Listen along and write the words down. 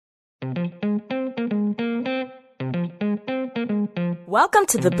Welcome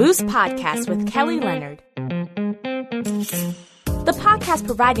to the Boost Podcast with Kelly Leonard. The podcast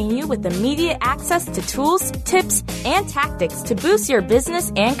providing you with immediate access to tools, tips, and tactics to boost your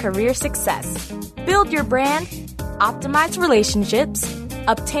business and career success. Build your brand, optimize relationships,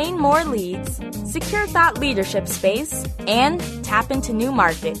 obtain more leads, secure thought leadership space, and tap into new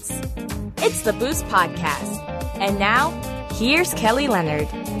markets. It's the Boost Podcast. And now, here's Kelly Leonard.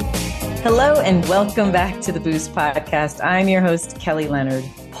 Hello and welcome back to the Boost Podcast. I'm your host, Kelly Leonard.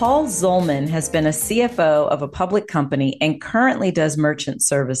 Paul Zolman has been a CFO of a public company and currently does merchant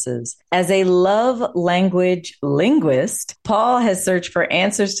services. As a love language linguist, Paul has searched for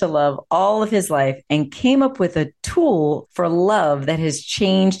answers to love all of his life and came up with a tool for love that has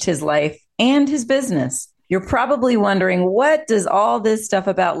changed his life and his business. You're probably wondering, what does all this stuff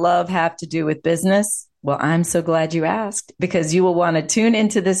about love have to do with business? Well, I'm so glad you asked, because you will want to tune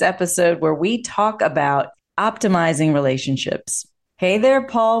into this episode where we talk about optimizing relationships. Hey there,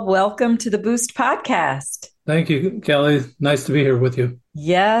 Paul. Welcome to the Boost Podcast. Thank you, Kelly. Nice to be here with you.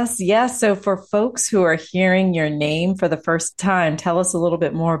 Yes. So for folks who are hearing your name for the first time, tell us a little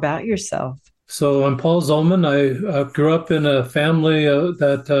bit more about yourself. So I'm Paul Zolman. I grew up in a family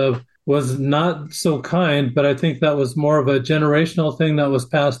that was not so kind, but I think that was more of a generational thing that was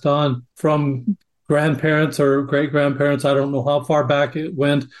passed on from grandparents or great-grandparents. I don't know how far back it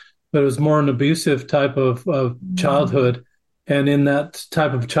went, but it was more an abusive type of childhood. And in that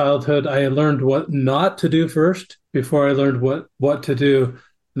type of childhood, I learned what not to do first before I learned what to do.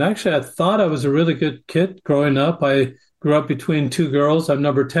 And actually, I thought I was a really good kid growing up. I grew up between two girls. I'm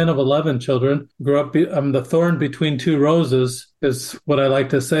number 10 of 11 children. I'm the thorn between two roses, is what I like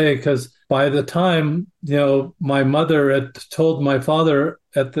to say, because by the time, my mother had told my father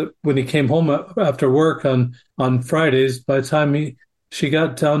when he came home after work on Fridays, by the time she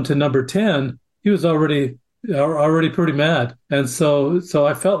got down to number 10, he was already pretty mad. And so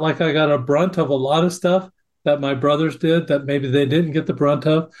I felt like I got a brunt of a lot of stuff that my brothers did that maybe they didn't get the brunt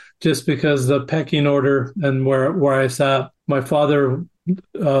of, just because the pecking order and where I sat. My father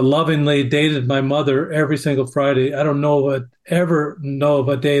lovingly dated my mother every single Friday. I don't ever know of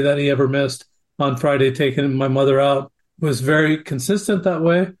a day that he ever missed on Friday taking my mother out. It was very consistent that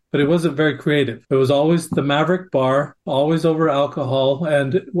way, but it wasn't very creative. It was always the Maverick bar, always over alcohol.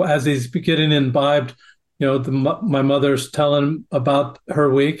 And as he's getting imbibed, my mother's telling about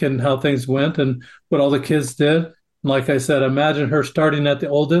her week and how things went and what all the kids did. Like I said, imagine her starting at the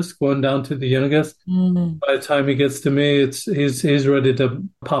oldest, going down to the youngest. Mm-hmm. By the time he gets to me, he's ready to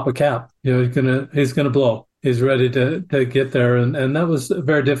pop a cap. He's gonna blow. He's ready to get there. And that was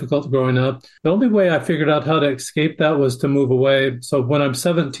very difficult growing up. The only way I figured out how to escape that was to move away. So when I'm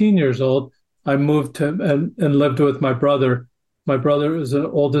 17 years old, I moved to and lived with my brother. My brother is an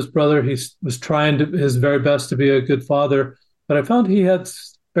oldest brother. He was trying his very best to be a good father, but I found he had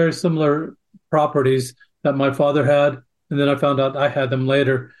very similar properties that my father had. And then I found out I had them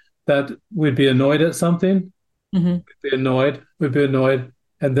later, that we'd be annoyed at something. Mm-hmm. We'd be annoyed,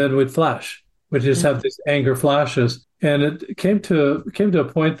 and then we'd flash. We'd just have these anger flashes. And it came to a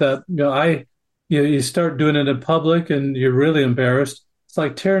point that, you start doing it in public and you're really embarrassed. It's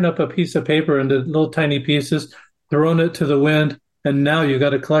like tearing up a piece of paper into little tiny pieces, throwing it to the wind, and now you got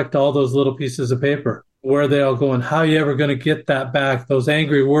to collect all those little pieces of paper. Where are they all going? How are you ever going to get that back? Those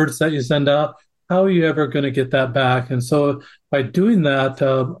angry words that you send out, how are you ever going to get that back? And so by doing that,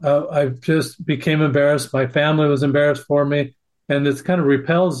 I just became embarrassed. My family was embarrassed for me, and it kind of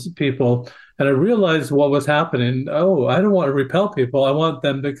repels people. And I realized what was happening. Oh, I don't want to repel people. I want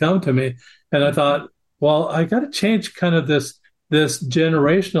them to come to me. And I thought, well, I got to change kind of this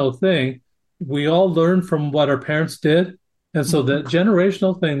generational thing. We all learn from what our parents did. And so that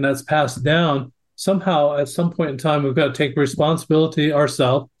generational thing that's passed down, somehow at some point in time, we've got to take responsibility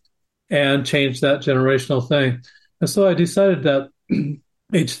ourselves and change that generational thing. And so I decided that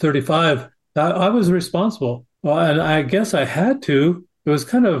age 35, I was responsible. Well, and I guess I had to. It was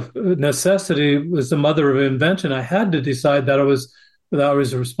kind of necessity was the mother of invention. I had to decide that I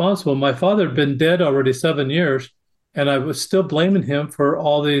was responsible. My father had been dead already 7 years, and I was still blaming him for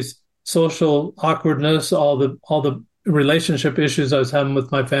all these social awkwardness, all the relationship issues I was having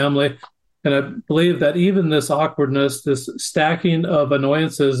with my family. And I believe that even this awkwardness, this stacking of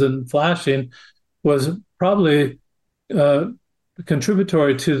annoyances and flashing was probably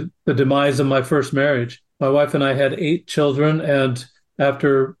contributory to the demise of my first marriage. My wife and I had 8 children, and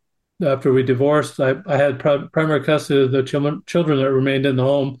after we divorced, I had primary custody of the children that remained in the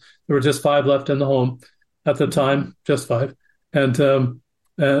home. There were just 5 left in the home at the time, just 5. And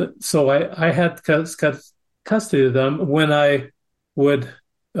so I had custody of them when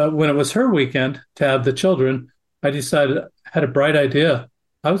it was her weekend to have the children. I decided, had a bright idea.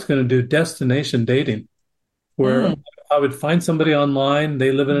 I was going to do destination dating, where I would find somebody online.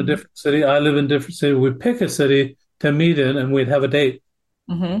 They live in a different city. I live in a different city. We'd pick a city to meet in and we'd have a date.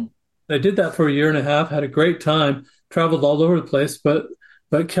 Mm-hmm. I did that for a year and a half, had a great time, traveled all over the place. But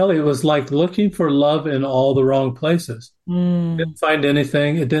Kelly, it was like looking for love in all the wrong places. Didn't find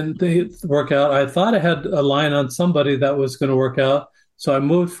anything. It didn't work out. I thought I had a line on somebody that was going to work out. So I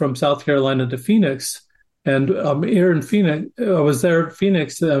moved from South Carolina to Phoenix. And here in Phoenix, I was there at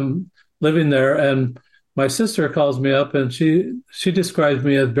Phoenix, living there. And my sister calls me up and she describes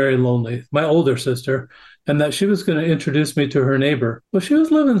me as very lonely, my older sister, and that she was going to introduce me to her neighbor. Well, she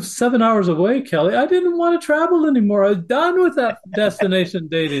was living 7 hours away, Kelly. I didn't want to travel anymore. I was done with that destination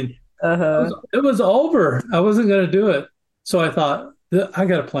dating. It was over. I wasn't going to do it. So I thought, I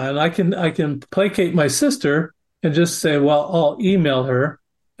got a plan. I can placate my sister and just say, well, I'll email her.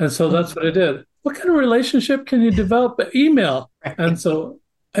 And so that's what I did. What kind of relationship can you develop by email? And so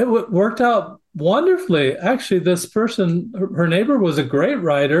it worked out wonderfully. Actually, this person, her neighbor, was a great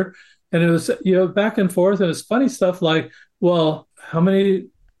writer. And it was, back and forth. And it's funny stuff like, well, how many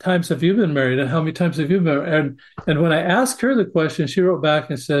times have you been married? And how many times have you been married? And when I asked her the question, she wrote back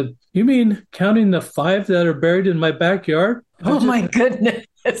and said, you mean counting the 5 that are buried in my backyard? Oh, my goodness.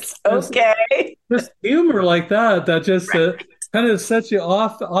 Okay. Just humor like that just kind of sets you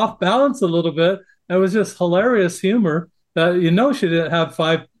off balance a little bit. It was just hilarious humor that, she didn't have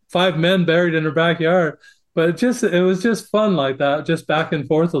five men buried in her backyard. But it was just fun like that, just back and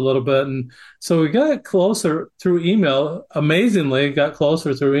forth a little bit. And so we got closer through email, amazingly got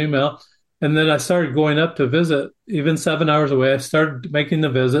closer through email. And then I started going up to visit, even 7 hours away. I started making the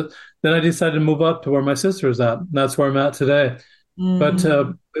visit. Then I decided to move up to where my sister is at. And that's where I'm at today. But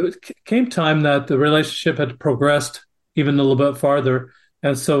it came time that the relationship had progressed even a little bit farther.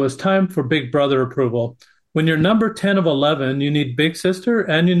 And so it's time for big brother approval. When you're number 10 of 11, you need big sister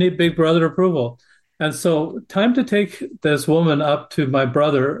and you need big brother approval. And so time to take this woman up to my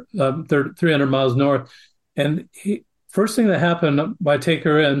brother, 300 miles north. And first thing that happened, I take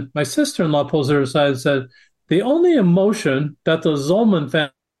her in, my sister-in-law pulls her aside and said, the only emotion that the Zolman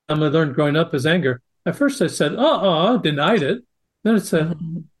family learned growing up is anger. At first I said, denied it. Then it said,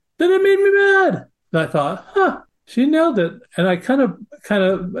 then it made me mad. And I thought, she nailed it. And I kind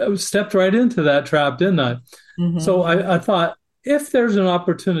of stepped right into that trap, didn't I? So I thought, if there's an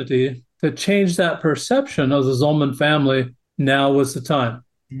opportunity to change that perception of the Zolman family, now was the time.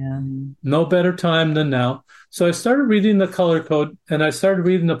 Yeah. No better time than now. So I started reading the color code and I started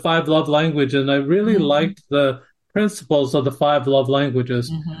reading the 5 love languages. And I really liked the principles of the 5 love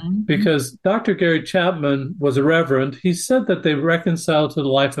languages because Dr. Gary Chapman was a reverend. He said that they reconcile to the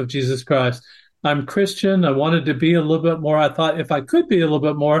life of Jesus Christ. I'm Christian. I wanted to be a little bit more. I thought if I could be a little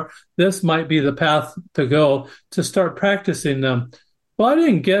bit more, this might be the path to go to start practicing them. Well, I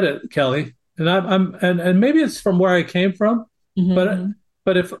didn't get it, Kelly, and maybe it's from where I came from,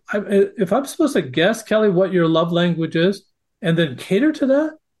 but if I'm supposed to guess, Kelly, what your love language is, and then cater to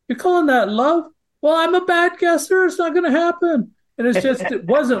that, you're calling that love? Well, I'm a bad guesser. It's not going to happen, and it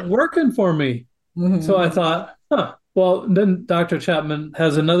wasn't working for me. So I thought, well, then Dr. Chapman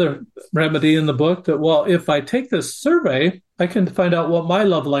has another remedy in the book that, well, if I take this survey, I can find out what my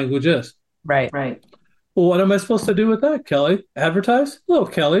love language is. Right. Well, what am I supposed to do with that, Kelly? Advertise? Hello,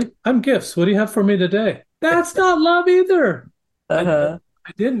 Kelly. I'm gifts. What do you have for me today? That's not love either. I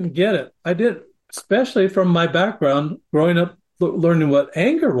didn't get it. I did, especially from my background, growing up, learning what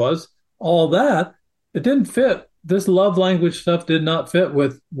anger was, all that. It didn't fit. This love language stuff did not fit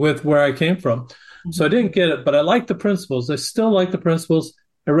with where I came from. So I didn't get it, but I like the principles. I still like the principles.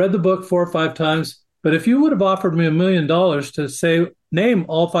 I read the book 4 or 5 times. But if you would have offered me $1 million to name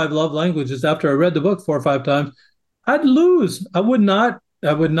all 5 love languages after I read the book 4 or 5 times, I'd lose. I would not.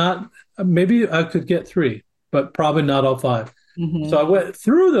 Maybe I could get 3, but probably not all 5. So I went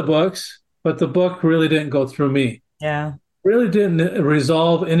through the books, but the book really didn't go through me. Yeah. Really didn't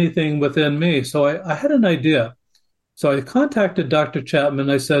resolve anything within me. So I had an idea. So I contacted Dr.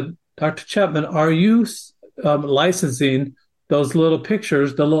 Chapman. I said, Dr. Chapman, are you licensing those little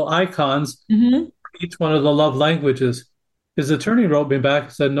pictures, the little icons, each one of the love languages? His attorney wrote me back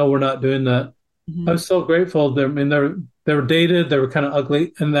and said, no, we're not doing that. I was so grateful. They were dated. They were kind of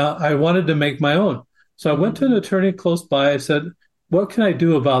ugly. And now I wanted to make my own. So I went to an attorney close by. I said, what can I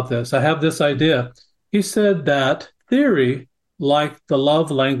do about this? I have this idea. He said that theory, like the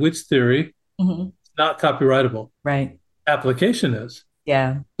love language theory, is not copyrightable. Right. Application is.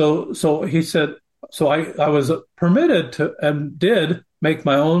 Yeah. So he said, so I was permitted to and did make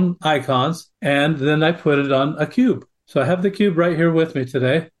my own icons, and then I put it on a cube. So I have the cube right here with me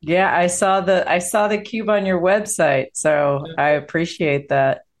today. Yeah, I saw the cube on your website, so I appreciate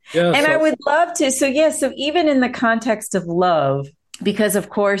that. Yeah. And I So would love to. So yeah, so even in the context of love, because of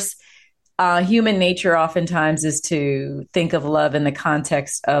course, human nature oftentimes is to think of love in the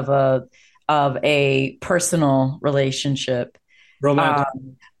context of a personal relationship. romantic.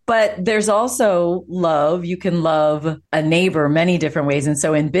 But there's also love. You can love a neighbor many different ways. And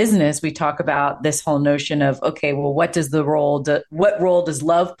so in business, we talk about this whole notion of, okay, well, what role does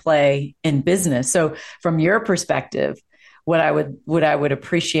love play in business? So from your perspective, what I would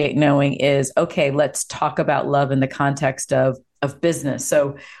appreciate knowing is, okay, let's talk about love in the context of business.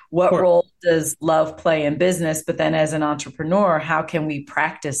 So what role does love play in business? But then as an entrepreneur, how can we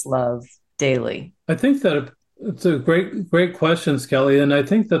practice love daily? I think that it's a great question, Kelly, and I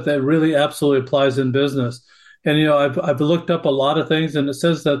think that that really absolutely applies in business. And I've looked up a lot of things, and it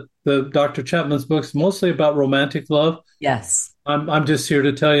says that the Dr. Chapman's book's mostly about romantic love. Yes. I'm just here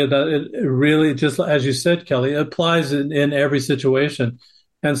to tell you that it really, just as you said, Kelly, it applies in every situation.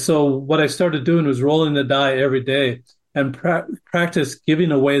 And so what I started doing was rolling the die every day and practice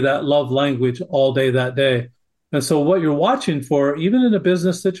giving away that love language all day that day. And so what you're watching for, even in a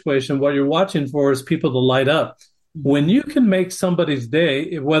business situation, what you're watching for is people to light up. When you can make somebody's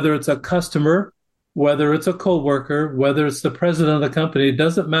day, whether it's a customer, whether it's a coworker, whether it's the president of the company, it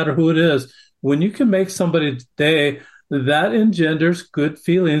doesn't matter who it is. When you can make somebody's day, that engenders good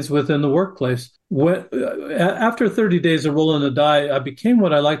feelings within the workplace. After 30 days of rolling the die, I became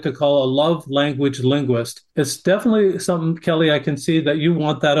what I like to call a love language linguist. It's definitely something, Kelly, I can see that you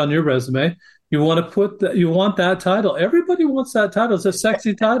want that on your resume. You want to put that, you want that title. Everybody wants that title. It's a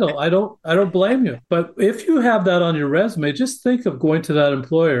sexy title. I don't blame you. But if you have that on your resume, just think of going to that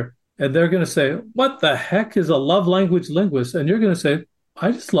employer and they're going to say, "What the heck is a love language linguist?" And you're going to say,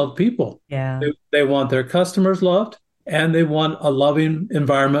 "I just love people." Yeah. They want their customers loved and they want a loving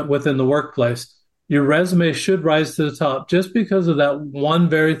environment within the workplace. Your resume should rise to the top just because of that one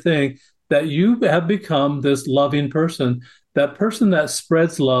very thing, that you have become this loving person, that person that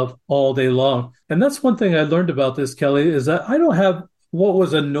spreads love all day long. And that's one thing I learned about this, Kelly, is that I don't have, what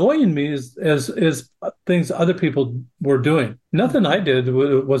was annoying me is things other people were doing. Nothing I did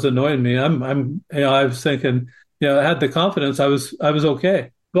was annoying me. I was thinking, I had the confidence I was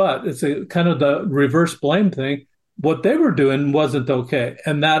okay. But it's a kind of the reverse blame thing. What they were doing wasn't okay,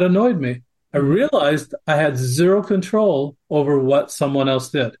 and that annoyed me. I realized I had zero control over what someone else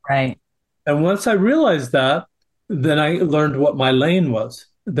did. Right. And once I realized that, then I learned what my lane was.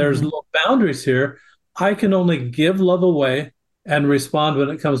 There's little boundaries here. I can only give love away and respond when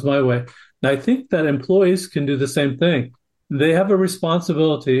it comes my way. And I think that employees can do the same thing. They have a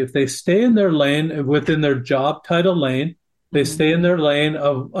responsibility. If they stay in their lane, within their job title lane, they stay in their lane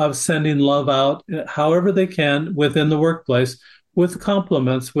of sending love out however they can within the workplace, with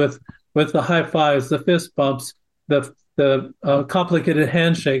compliments, with the high fives, the fist bumps, the complicated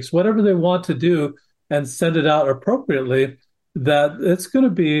handshakes, whatever they want to do, and send it out appropriately, that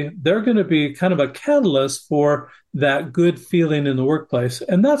they're going to be kind of a catalyst for that good feeling in the workplace.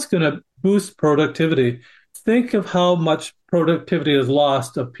 And that's going to boost productivity. Think of how much productivity is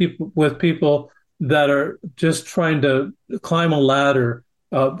lost of people that are just trying to climb a ladder,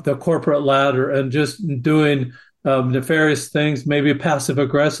 the corporate ladder, and just doing nefarious things, maybe passive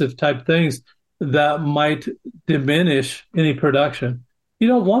aggressive type things that might diminish any production. You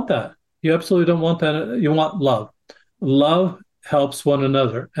don't want that. You absolutely don't want that. You want love. Love helps one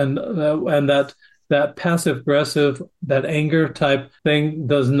another, and that passive aggressive, that anger type thing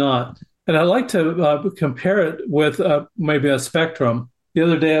does not. And I like to compare it with maybe a spectrum. The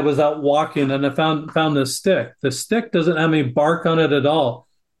other day I was out walking and I found this stick. The stick doesn't have any bark on it at all.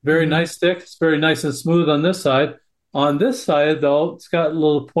 Very nice stick. It's very nice and smooth on this side. On this side, though, it's got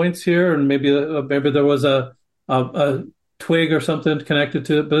little points here, and maybe there was a twig or something connected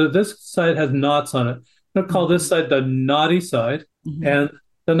to it. But this side has knots on it. I'm going to call this side the naughty side and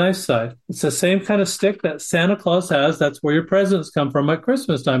the nice side. It's the same kind of stick that Santa Claus has. That's where your presents come from at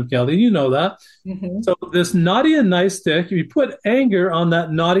Christmas time, Kelly. You know that. So this naughty and nice stick, if you put anger on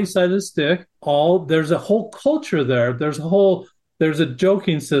that naughty side of the stick, there's a whole culture there. There's a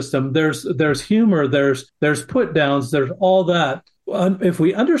joking system. There's humor. There's put downs. There's all that. If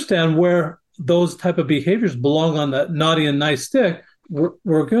we understand where those type of behaviors belong on that naughty and nice stick,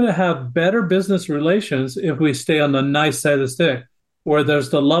 we're going to have better business relations if we stay on the nice side of the stick. Where there's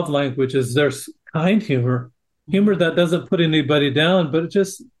the love languages, there's kind humor that doesn't put anybody down, but it's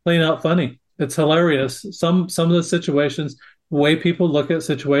just plain out funny. It's hilarious. Some of the situations, the way people look at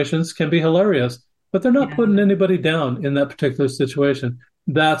situations can be hilarious, but they're not putting anybody down in that particular situation.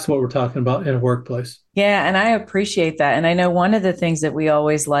 That's what we're talking about in a workplace. Yeah, and I appreciate that. And I know one of the things that we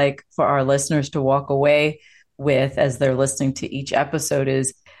always like for our listeners to walk away with as they're listening to each episode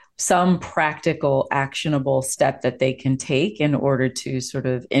is some practical, actionable step that they can take in order to sort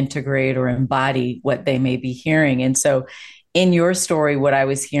of integrate or embody what they may be hearing. And so in your story, what I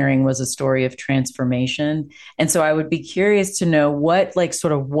was hearing was a story of transformation. And so I would be curious to know what, like,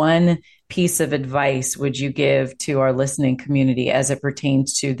 sort of one piece of advice would you give to our listening community as it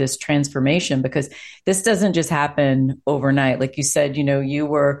pertains to this transformation? Because this doesn't just happen overnight. Like you said, you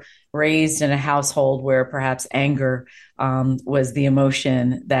were raised in a household where perhaps anger was the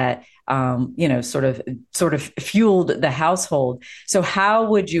emotion that sort of fueled the household. So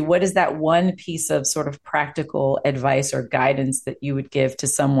what is that one piece of sort of practical advice or guidance that you would give to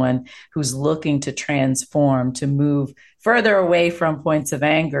someone who's looking to transform, to move further away from points of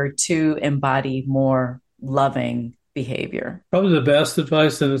anger to embody more loving behavior? Probably the best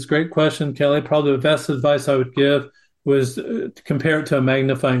advice, and it's a great question, Kelly, probably the best advice I would give was to compare it to a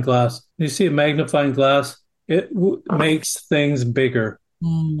magnifying glass. You see a magnifying glass, it makes things bigger.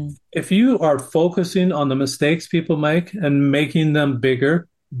 Mm. If you are focusing on the mistakes people make and making them bigger,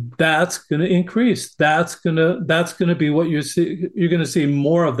 that's going to increase. That's going to be what you see. You're going to see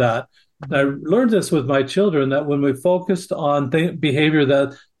more of that. And I learned this with my children, that when we focused on behavior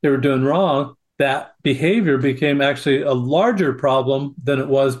that they were doing wrong, that behavior became actually a larger problem than it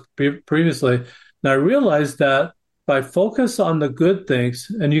was previously. And I realized that if I focus on the good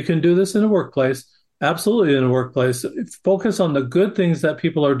things, and you can do this in a workplace, absolutely in a workplace, focus on the good things that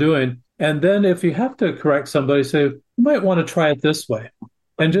people are doing. And then if you have to correct somebody, say, you might want to try it this way,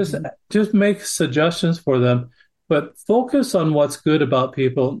 and just make suggestions for them. But focus on what's good about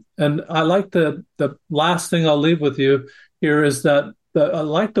people. And I like the last thing I'll leave with you here is that I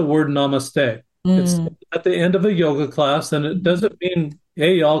like the word namaste. It's at the end of a yoga class, and it doesn't mean,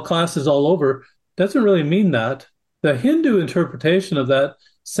 hey, all classes all over. It doesn't really mean that. The Hindu interpretation of that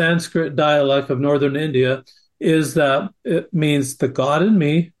Sanskrit dialect of northern India is that it means the God in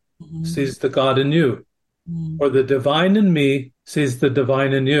me sees the God in you, or the divine in me sees the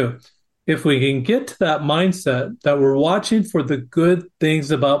divine in you. If we can get to that mindset that we're watching for the good things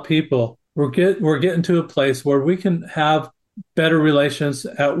about people, we're getting to a place where we can have better relations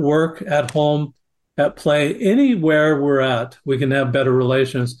at work, at home, at play, anywhere we're at, we can have better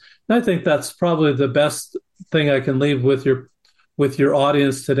relations. And I think that's probably the best thing I can leave with your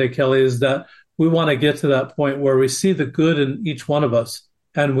audience today, Kelly, is that we want to get to that point where we see the good in each one of us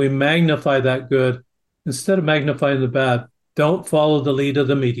and we magnify that good instead of magnifying the bad. Don't follow the lead of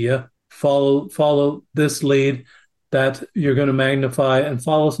the media. Follow this lead that you're going to magnify, and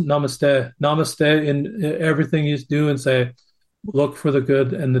follow namaste in everything you do, and say, look for the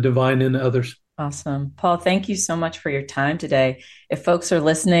good and the divine in others. Awesome. Paul, thank you so much for your time today. If folks are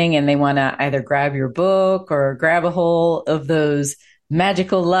listening and they want to either grab your book or grab a hold of those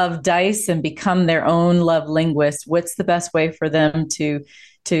magical love dice and become their own love linguist, what's the best way for them to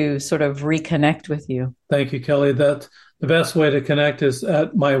sort of reconnect with you? Thank you, Kelly. The best way to connect is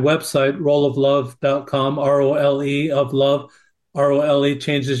at my website, rolloflove.com, ROLE of love. ROLE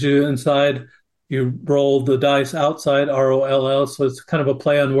changes you inside. You roll the dice outside, ROLL. So it's kind of a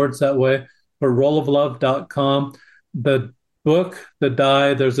play on words that way. But rolloflove.com. The book, the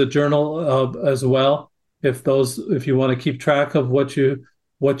die, there's a journal as well. If you want to keep track of what you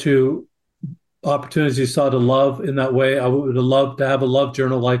opportunities you saw to love in that way, I would have loved to have a love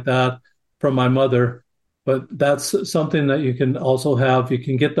journal like that from my mother. But that's something that you can also have. You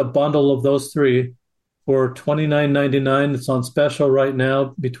can get the bundle of those three for $29.99. It's on special right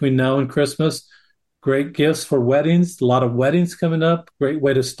now between now and Christmas. Great gifts for weddings. A lot of weddings coming up. Great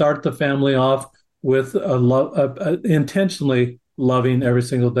way to start the family off with intentionally loving every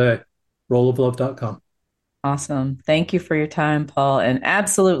single day. Rolloflove.com. Awesome. Thank you for your time, Paul. And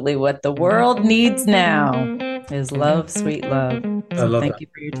absolutely what the world needs now is love, sweet love. So thank you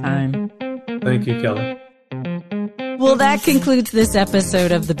for your time. Thank you, Kelly. Well, that concludes this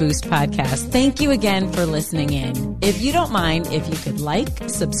episode of the Boost Podcast. Thank you again for listening in. If you don't mind, if you could like,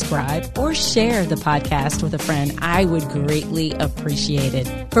 subscribe, or share the podcast with a friend, I would greatly appreciate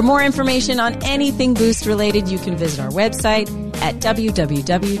it. For more information on anything Boost related, you can visit our website at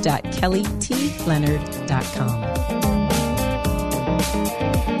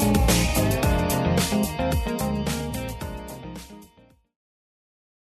www.kellytleonard.com.